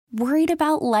Worried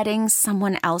about letting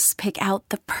someone else pick out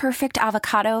the perfect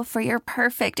avocado for your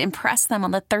perfect impress them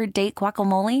on the third date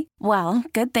guacamole? Well,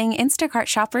 good thing Instacart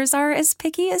shoppers are as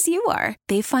picky as you are.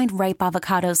 They find ripe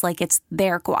avocados like it's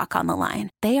their guac on the line.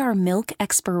 They are milk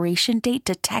expiration date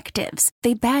detectives.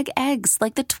 They bag eggs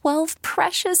like the 12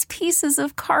 precious pieces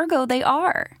of cargo they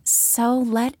are. So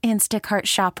let Instacart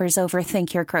shoppers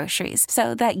overthink your groceries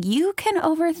so that you can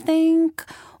overthink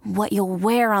what you'll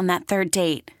wear on that third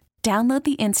date. Download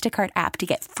the Instacart app to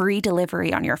get free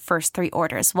delivery on your first 3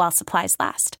 orders while supplies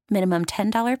last. Minimum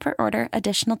 $10 per order.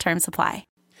 Additional terms apply.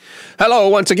 Hello,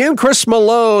 once again, Chris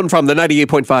Malone from the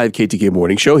 98.5 KTK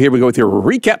Morning Show. Here we go with your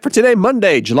recap for today,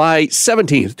 Monday, July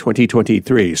 17th,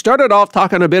 2023. Started off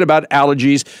talking a bit about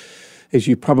allergies. As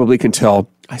you probably can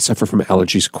tell, I suffer from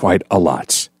allergies quite a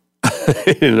lot.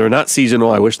 They're not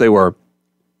seasonal. I wish they were.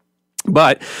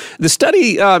 But the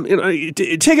study,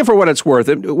 take it for what it's worth.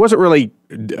 It wasn't really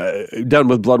done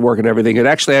with blood work and everything. It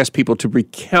actually asked people to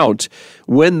recount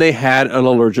when they had an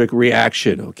allergic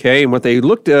reaction, okay? And what they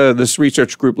looked at, this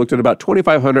research group looked at about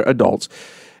 2,500 adults,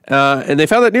 and they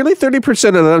found that nearly 30%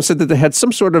 of them said that they had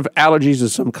some sort of allergies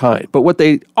of some kind. But what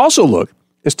they also looked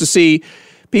is to see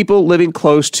people living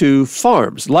close to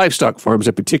farms, livestock farms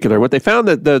in particular. What they found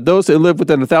that those that live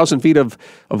within 1,000 feet of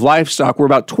livestock were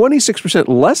about 26%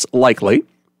 less likely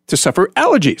to suffer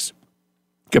allergies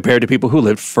compared to people who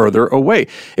lived further away.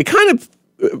 It kind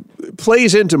of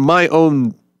plays into my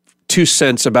own 2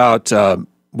 cents about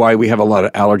why we have a lot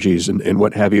of allergies and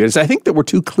what have you. Is I think that we're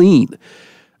too clean.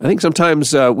 I think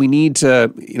sometimes we need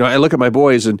to, I look at my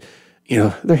boys and,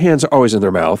 their hands are always in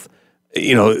their mouth.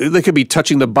 They could be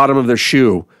touching the bottom of their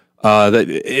shoe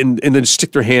and then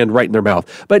stick their hand right in their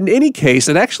mouth. But in any case,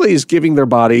 it actually is giving their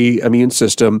body immune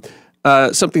system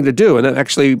something to do, and that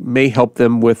actually may help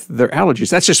them with their allergies.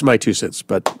 That's just my 2 cents.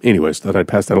 But anyways, thought I'd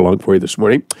pass that along for you this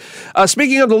morning.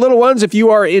 Speaking of the little ones, if you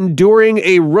are enduring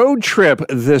a road trip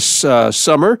this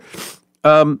summer,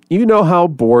 you know how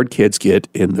bored kids get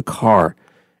in the car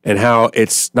and how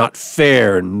it's not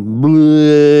fair and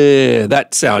bleh,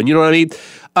 that sound. You know what I mean?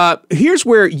 Here's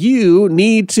where you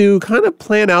need to kind of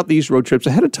plan out these road trips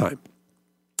ahead of time.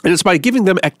 And it's by giving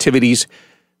them activities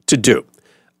to do.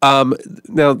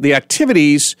 Now, the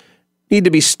activities need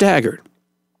to be staggered.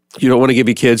 You don't want to give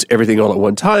your kids everything all at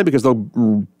one time because they'll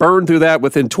burn through that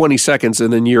within 20 seconds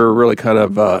and then you're really kind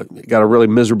of got a really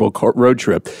miserable road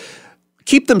trip.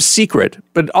 Keep them secret,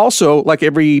 but also like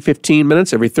every 15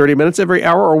 minutes, every 30 minutes, every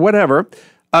hour or whatever,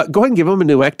 go ahead and give them a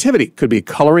new activity. Could be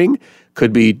coloring,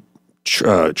 could be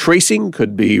tracing,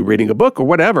 could be reading a book or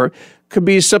whatever. Could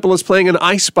be as simple as playing an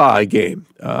I Spy game.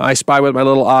 I spy with my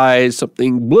little eyes,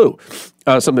 something blue,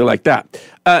 something like that.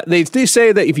 They do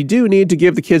say that if you do need to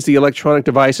give the kids the electronic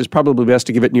device, it's probably best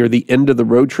to give it near the end of the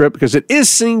road trip because it is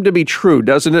seem to be true,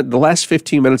 doesn't it? The last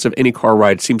 15 minutes of any car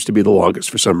ride seems to be the longest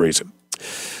for some reason.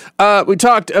 We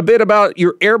talked a bit about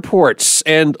your airports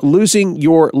and losing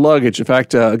your luggage. In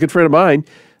fact, a good friend of mine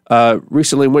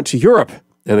recently went to Europe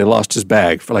and they lost his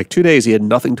bag. For like 2 days, he had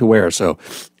nothing to wear. So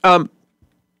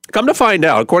come to find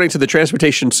out, according to the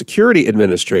Transportation Security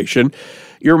Administration,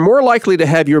 you're more likely to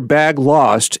have your bag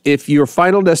lost if your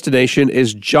final destination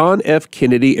is John F.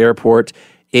 Kennedy Airport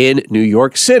in New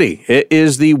York City. It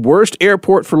is the worst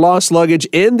airport for lost luggage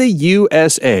in the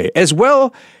USA, as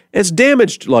well as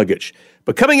damaged luggage.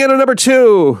 But coming in at number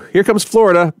 2, here comes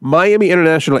Florida, Miami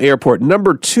International Airport,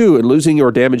 number 2 in losing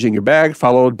or damaging your bag,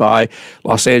 followed by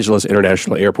Los Angeles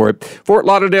International Airport. Fort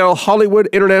Lauderdale Hollywood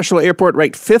International Airport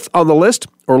ranked 5th on the list.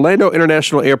 Orlando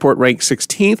International Airport ranked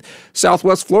 16th.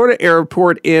 Southwest Florida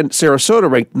Airport in Sarasota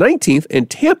ranked 19th. And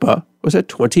Tampa was at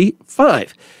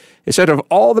 25. Instead of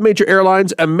all the major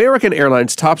airlines, American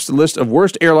Airlines tops the list of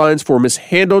worst airlines for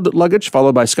mishandled luggage,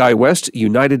 followed by SkyWest,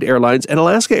 United Airlines, and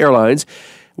Alaska Airlines,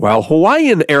 while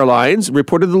Hawaiian Airlines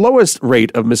reported the lowest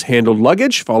rate of mishandled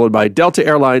luggage, followed by Delta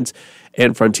Airlines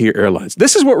and Frontier Airlines.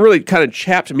 This is what really kind of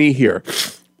chapped me here,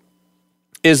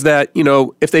 is that,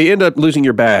 if they end up losing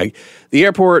your bag, the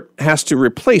airport has to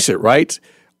replace it, right?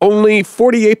 Only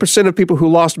 48% of people who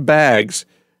lost bags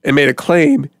and made a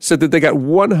claim said that they got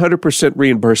 100%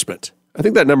 reimbursement. I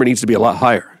think that number needs to be a lot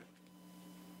higher.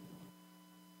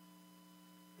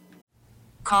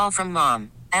 Call from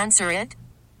mom. Answer it.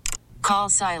 Call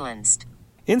silenced.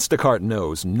 Instacart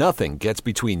knows nothing gets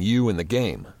between you and the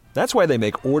game. That's why they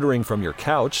make ordering from your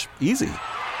couch easy.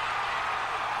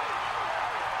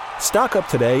 Stock up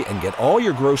today and get all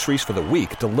your groceries for the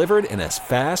week delivered in as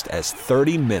fast as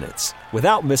 30 minutes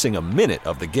without missing a minute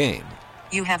of the game.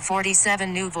 You have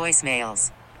 47 new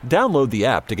voicemails. Download the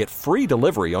app to get free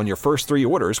delivery on your first 3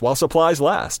 orders while supplies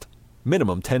last.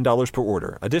 Minimum $10 per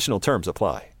order. Additional terms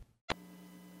apply.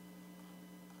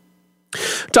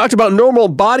 Talked about normal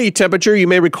body temperature. You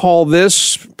may recall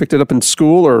this, picked it up in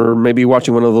school or maybe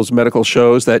watching one of those medical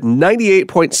shows, that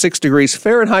 98.6 degrees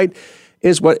Fahrenheit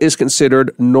is what is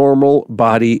considered normal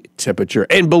body temperature.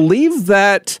 And believe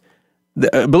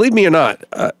me or not,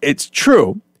 it's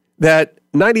true that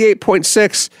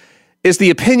 98.6 is the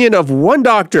opinion of one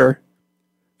doctor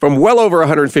from well over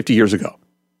 150 years ago.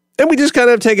 And we just kind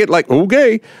of take it like,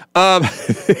 okay.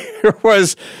 There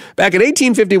was, back in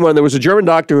 1851, there was a German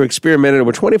doctor who experimented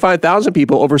with 25,000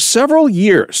 people over several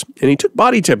years, and he took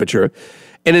body temperature.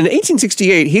 And in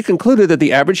 1868, he concluded that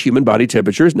the average human body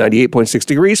temperature is 98.6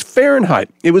 degrees Fahrenheit.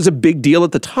 It was a big deal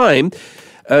at the time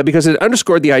because it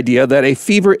underscored the idea that a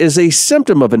fever is a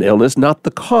symptom of an illness, not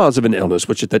the cause of an illness,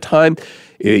 which at the time,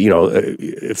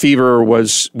 fever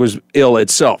was ill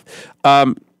itself.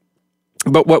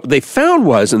 But what they found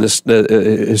was, and this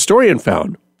historian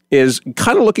found, is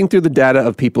kind of looking through the data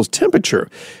of people's temperature.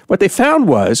 What they found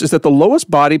is that the lowest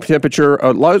body temperature,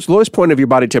 lowest point of your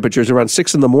body temperature is around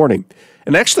 6 in the morning.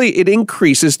 And actually, it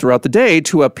increases throughout the day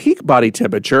to a peak body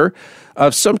temperature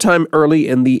of sometime early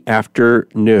in the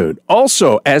afternoon.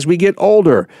 Also, as we get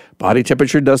older, body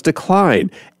temperature does decline.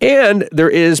 And there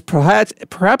is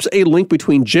perhaps a link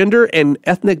between gender and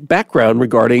ethnic background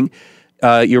regarding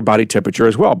your body temperature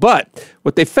as well. But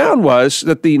what they found was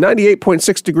that the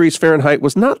 98.6 degrees Fahrenheit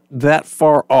was not that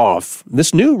far off.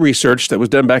 This new research that was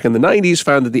done back in the 90s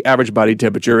found that the average body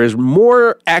temperature is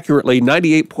more accurately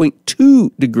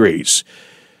 98.2 degrees.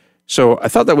 So I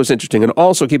thought that was interesting. And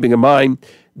also keeping in mind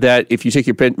that if you take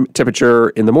your temperature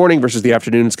in the morning versus the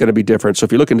afternoon, it's going to be different. So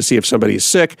if you're looking to see if somebody is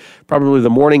sick, probably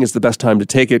the morning is the best time to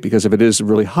take it, because if it is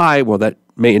really high, well, that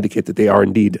may indicate that they are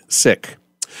indeed sick.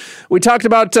 We talked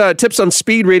about tips on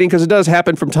speed reading, because it does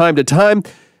happen from time to time.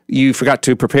 You forgot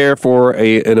to prepare for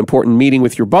an important meeting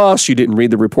with your boss. You didn't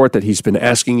read the report that he's been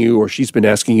asking you or she's been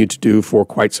asking you to do for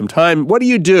quite some time. What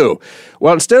do?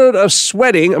 Well, instead of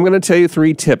sweating, I'm going to tell you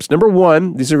 3 tips. Number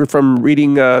 1, these are from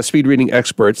speed reading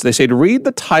experts. They say to read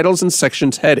the titles and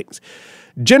sections headings.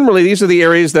 Generally, these are the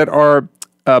areas that are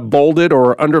bolded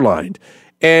or underlined.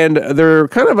 And they're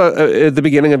kind of at the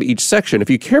beginning of each section. If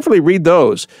you carefully read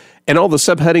those and all the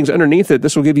subheadings underneath it,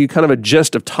 this will give you kind of a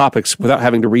gist of topics without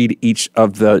having to read each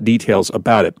of the details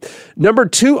about it. Number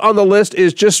 2 on the list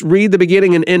is just read the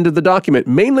beginning and end of the document,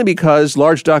 mainly because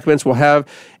large documents will have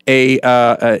an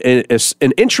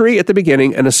entry at the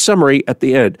beginning and a summary at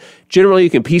the end. Generally, you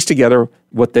can piece together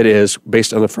what that is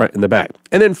based on the front and the back.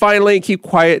 And then finally, keep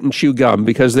quiet and chew gum,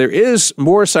 because there is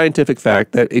more scientific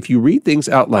fact that if you read things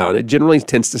out loud, it generally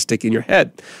tends to stick in your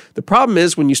head. The problem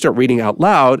is when you start reading out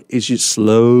loud, it just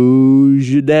slows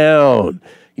you down.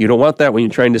 You don't want that when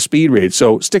you're trying to speed read.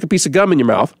 So stick a piece of gum in your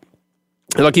mouth.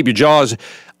 It'll keep your jaws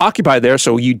occupied there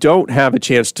so you don't have a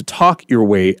chance to talk your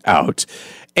way out.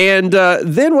 And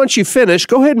then once you finish,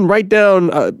 go ahead and write down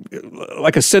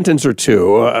like a sentence or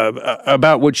two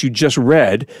about what you just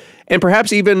read, and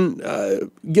perhaps even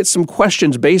get some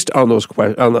questions based on those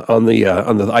on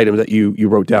the item that you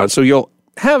wrote down. So you'll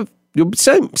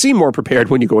seem more prepared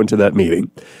when you go into that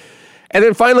meeting. And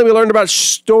then finally, we learned about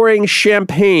storing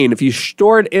champagne. If you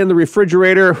store it in the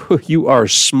refrigerator, you are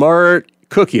smart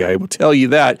cookie. I will tell you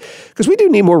that, because we do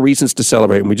need more reasons to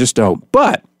celebrate, and we just don't.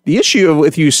 But the issue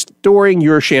with you storing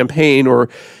your champagne or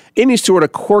any sort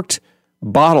of corked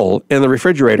bottle in the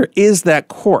refrigerator is that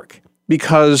cork,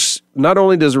 because not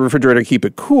only does the refrigerator keep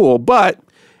it cool, but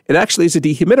it actually is a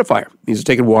dehumidifier. It means it's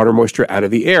taking water moisture out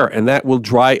of the air, and that will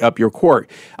dry up your cork,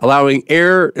 allow it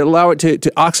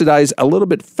to oxidize a little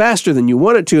bit faster than you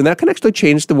want it to, and that can actually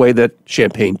change the way that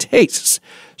champagne tastes.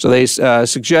 So they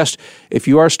suggest if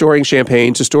you are storing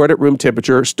champagne to store it at room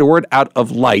temperature, store it out of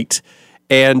light,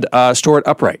 and store it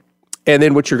upright. And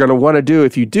then what you're going to want to do,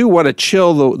 if you do want to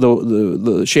chill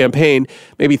the champagne,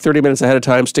 maybe 30 minutes ahead of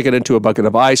time, stick it into a bucket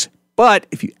of ice. But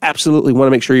if you absolutely want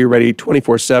to make sure you're ready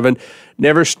 24/7,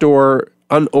 never store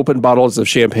unopened bottles of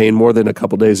champagne more than a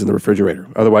couple days in the refrigerator.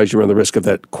 Otherwise, you run the risk of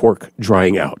that cork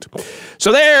drying out.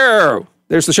 So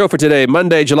there's the show for today,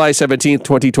 Monday, July 17th,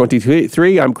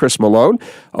 2023. I'm Chris Malone.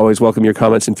 Always welcome your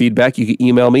comments and feedback. You can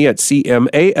email me at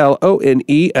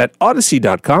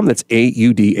cmalone@odyssey.com. That's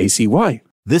AUDACY.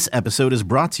 This episode is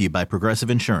brought to you by Progressive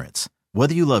Insurance.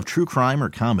 Whether you love true crime or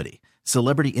comedy,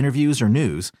 celebrity interviews or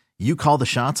news, you call the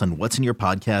shots on what's in your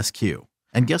podcast queue.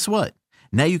 And guess what?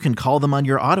 Now you can call them on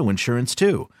your auto insurance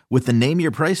too, with the Name Your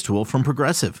Price tool from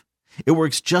Progressive. It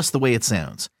works just the way it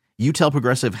sounds. You tell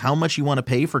Progressive how much you want to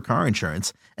pay for car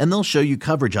insurance, and they'll show you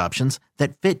coverage options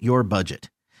that fit your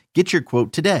budget. Get your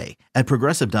quote today at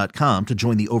Progressive.com to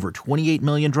join the over 28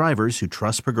 million drivers who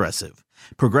trust Progressive.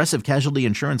 Progressive Casualty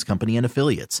Insurance Company and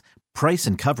Affiliates. Price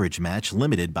and coverage match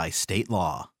limited by state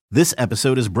law. This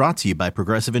episode is brought to you by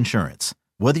Progressive Insurance.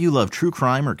 Whether you love true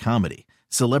crime or comedy,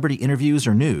 celebrity interviews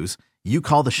or news, you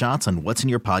call the shots on what's in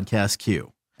your podcast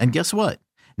queue. And guess what?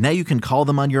 Now you can call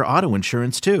them on your auto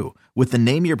insurance too with the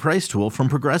Name Your Price tool from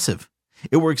Progressive.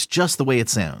 It works just the way it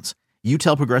sounds. You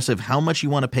tell Progressive how much you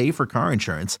want to pay for car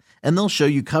insurance, and they'll show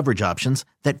you coverage options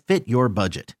that fit your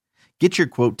budget. Get your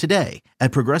quote today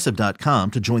at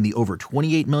Progressive.com to join the over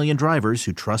 28 million drivers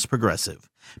who trust Progressive.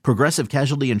 Progressive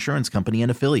Casualty Insurance Company and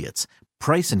Affiliates.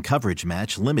 Price and coverage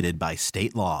match limited by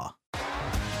state law.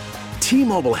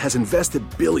 T-Mobile has invested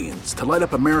billions to light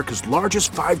up America's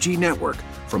largest 5G network,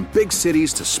 from big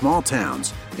cities to small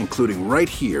towns, including right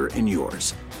here in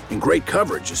yours. And great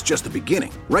coverage is just the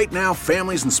beginning. Right now,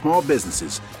 families and small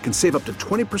businesses can save up to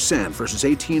 20% versus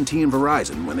AT&T and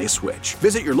Verizon when they switch.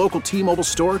 Visit your local T-Mobile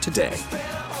store today.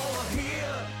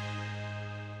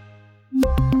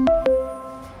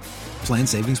 Plan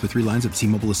savings with 3 lines of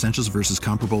T-Mobile Essentials versus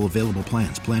comparable available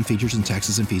plans. Plan features and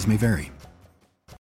taxes and fees may vary.